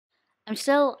I'm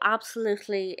still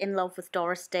absolutely in love with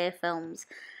Doris Day films,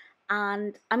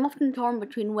 and I'm often torn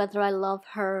between whether I love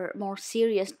her more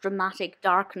serious, dramatic,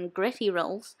 dark and gritty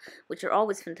roles, which are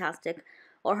always fantastic,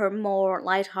 or her more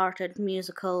light-hearted,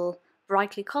 musical,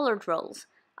 brightly coloured roles.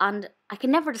 And I can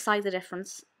never decide the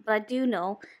difference, but I do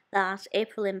know that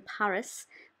April in Paris,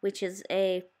 which is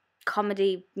a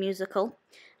comedy musical,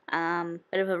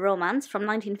 bit of a romance from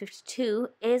 1952,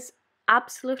 is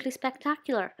absolutely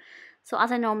spectacular. So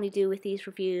as I normally do with these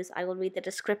reviews, I will read the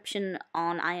description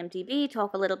on IMDb,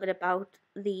 talk a little bit about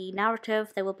the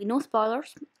narrative. There will be no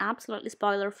spoilers, absolutely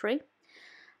spoiler free.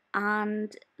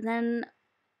 And then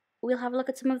we'll have a look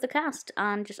at some of the cast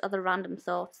and just other random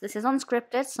thoughts. This is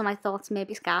unscripted, so my thoughts may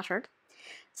be scattered.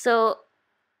 So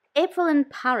April in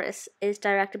Paris is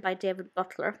directed by David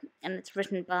Butler, and it's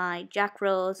written by Jack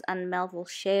Rose and Melville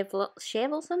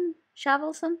Shavelson.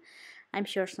 I'm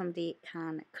sure somebody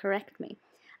can correct me.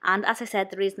 And as I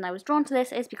said, the reason I was drawn to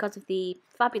this is because of the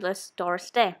fabulous Doris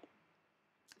Day.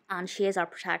 And she is our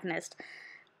protagonist.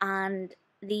 And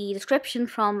the description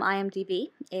from IMDb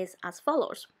is as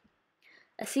follows.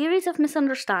 A series of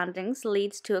misunderstandings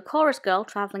leads to a chorus girl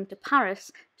travelling to Paris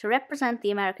to represent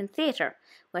the American theatre,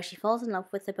 where she falls in love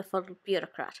with a befuddled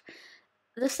bureaucrat.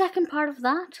 The second part of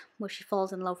that, where she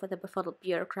falls in love with a befuddled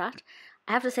bureaucrat,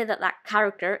 I have to say that that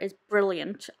character is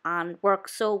brilliant and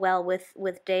works so well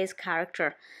with Day's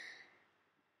character,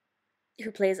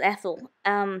 who plays Ethel.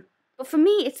 But for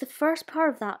me, it's the first part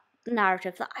of that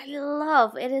narrative that I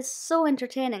love. It is so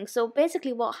entertaining. So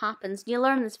basically what happens, you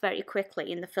learn this very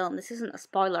quickly in the film, this isn't a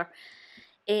spoiler,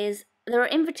 is there are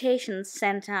invitations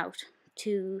sent out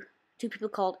to two people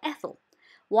called Ethel.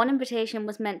 One invitation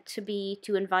was meant to be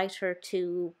to invite her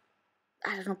to,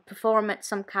 I don't know, perform at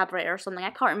some cabaret or something. I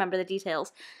can't remember the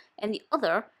details. And the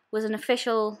other was an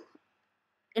official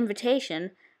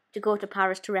invitation to go to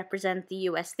Paris to represent the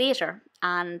US theatre.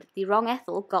 And the wrong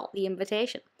Ethel got the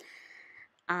invitation.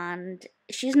 And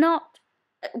she's not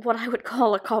what I would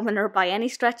call a commoner by any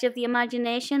stretch of the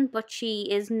imagination, but she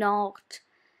is not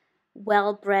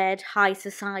well-bred, high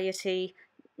society,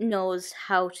 knows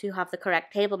how to have the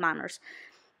correct table manners.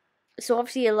 So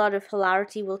obviously a lot of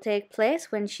hilarity will take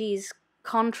place when she's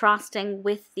contrasting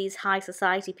with these high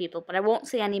society people, but I won't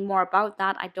say any more about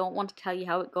that. I don't want to tell you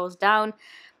how it goes down.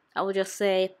 I will just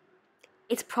say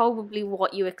it's probably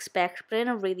what you expect, but in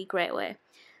a really great way.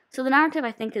 So the narrative,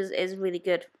 I think, is really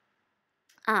good.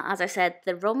 As I said,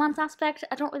 the romance aspect,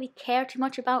 I don't really care too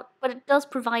much about, but it does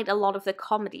provide a lot of the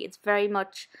comedy. It's very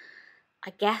much,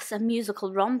 I guess, a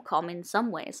musical rom-com in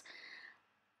some ways.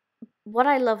 What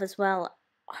I love as well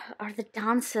are the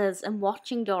dances and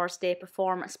watching Doris Day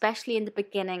perform, especially in the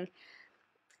beginning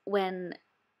when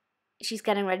she's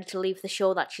getting ready to leave the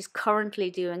show that she's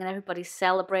currently doing and everybody's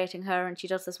celebrating her and she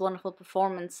does this wonderful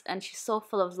performance and she's so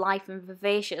full of life and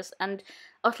vivacious and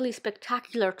utterly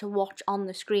spectacular to watch on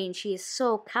the screen. She is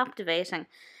so captivating,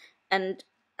 and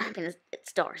I mean,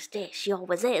 it's Doris Day, she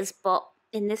always is, but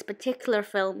in this particular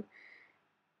film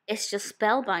it's just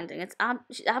spellbinding.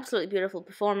 It's absolutely beautiful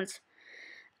performance,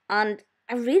 and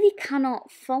I really cannot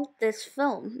fault this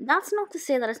film. That's not to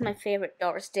say that it's my favourite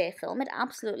Doris Day film, it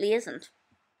absolutely isn't.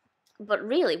 But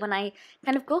really, when I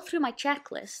kind of go through my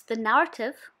checklist, the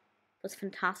narrative was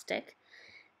fantastic.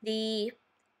 The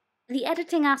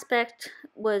editing aspect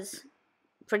was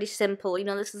pretty simple. You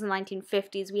know, this is the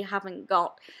 1950s, we haven't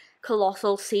got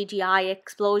colossal CGI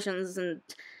explosions and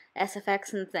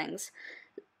SFX and things.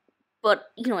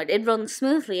 But, you know, it runs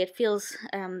smoothly, it feels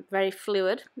very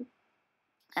fluid.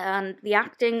 And the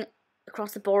acting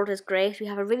across the board is great. We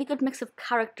have a really good mix of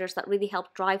characters that really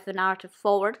help drive the narrative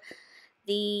forward.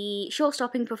 The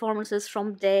show-stopping performances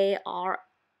from Day are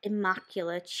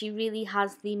immaculate. She really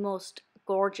has the most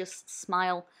gorgeous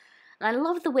smile. And I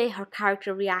love the way her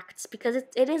character reacts, because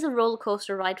it is a roller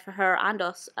coaster ride for her and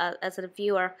us as a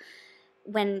viewer,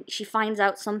 when she finds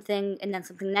out something and then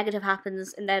something negative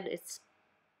happens and then it's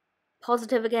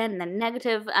positive again and then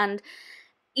negative, and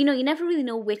you know, you never really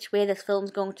know which way this film's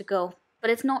going to go, but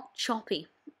it's not choppy.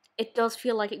 It does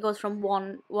feel like it goes from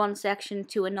one section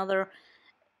to another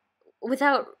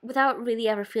without really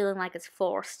ever feeling like it's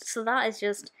forced. So that is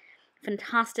just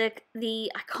fantastic.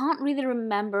 I can't really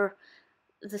remember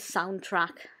the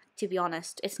soundtrack, to be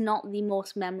honest. It's not the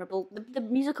most memorable. The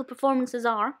musical performances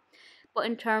are, but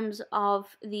in terms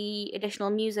of the additional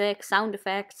music, sound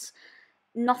effects,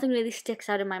 nothing really sticks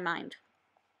out in my mind.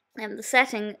 And the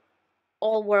setting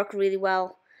all work really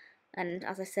well, and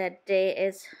as I said, Day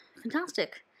is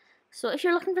fantastic. So if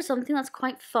you're looking for something that's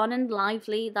quite fun and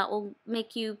lively, that will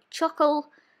make you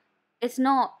chuckle, it's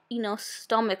not, you know,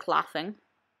 stomach laughing,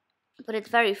 but it's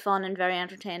very fun and very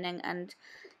entertaining, and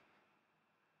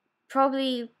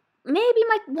probably, maybe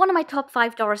one of my top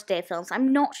 5 Doris Day films.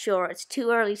 I'm not sure. It's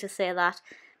too early to say that.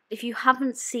 If you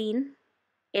haven't seen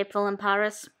April in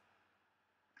Paris,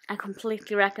 I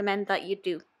completely recommend that you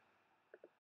do.